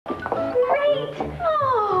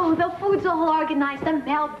Food's all organized. The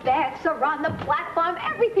mail bags are on the platform.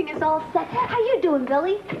 Everything is all set. How you doing,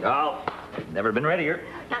 Billy? Oh, never been readier.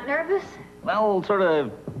 Not nervous? Well, sort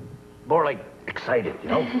of more like excited, you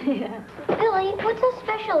know? Yeah. Billy, what's so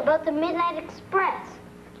special about the Midnight Express?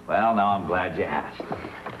 Well, now I'm glad you asked.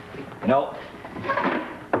 You know,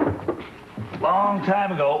 long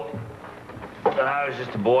time ago, when I was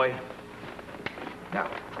just a boy,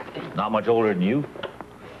 now, not much older than you,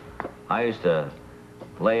 I used to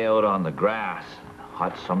lay out on the grass on a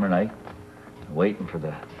hot summer night, waiting for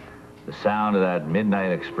the sound of that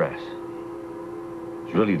Midnight Express.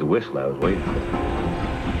 It's really the whistle I was waiting for.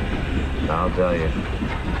 So I'll tell you,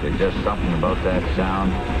 there's just something about that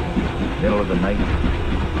sound, middle of the night.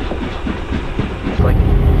 It's like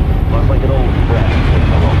an old friend.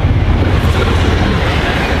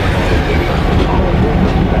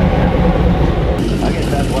 I guess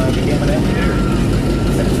that's why I became an engineer.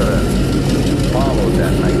 I sort of followed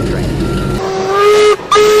that night train.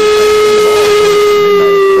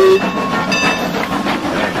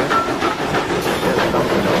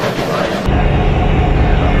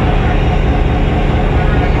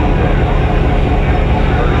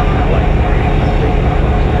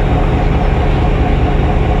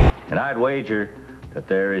 And I'd wager that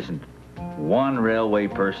there isn't one railway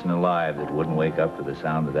person alive that wouldn't wake up to the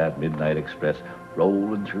sound of that Midnight Express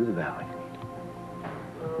rolling through the valley.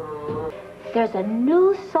 There's a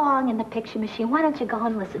new song in the picture machine. Why don't you go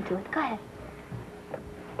and listen to it? Go ahead.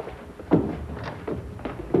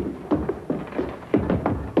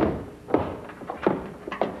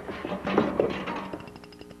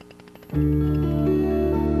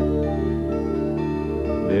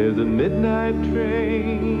 There's a midnight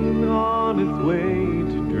train on its way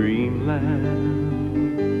to dreamland,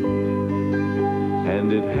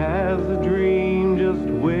 and it has a dream just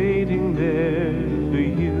waiting there for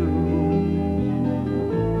you.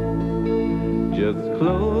 Just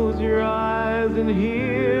close your eyes and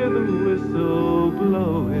hear the whistle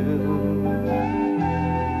blowing.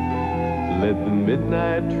 Let the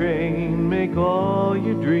midnight train make all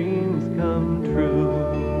your dreams come true.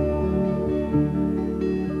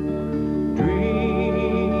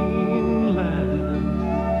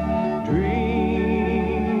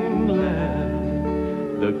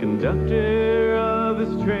 The conductor of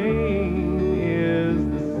this train is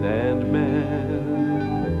the Sandman,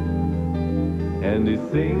 and he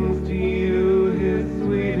sings to you his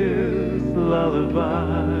sweetest lullaby.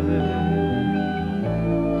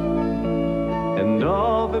 And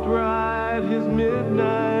all that ride his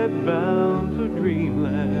midnight bound for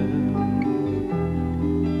dreamland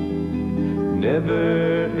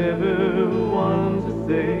never ever want to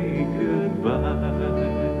say goodbye.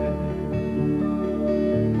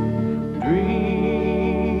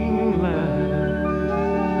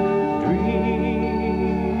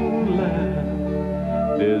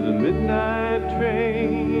 There's a midnight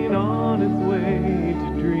train on its way to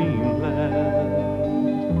dreamland,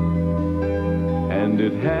 and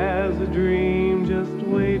it has a dream just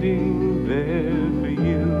waiting there for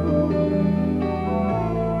you.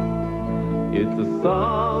 It's a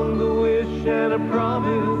song, a wish, and a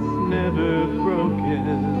promise never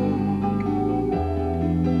broken.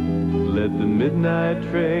 Let the midnight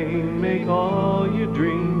train make all your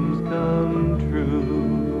dreams come true.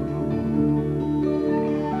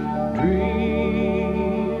 Dreamland,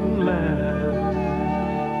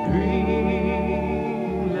 dreamland,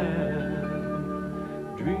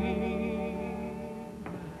 dreamland.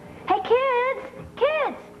 Hey,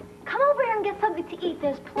 kids, come over here and get something to eat.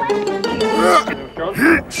 There's plenty.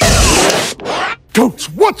 Goats,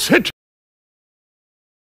 what's it?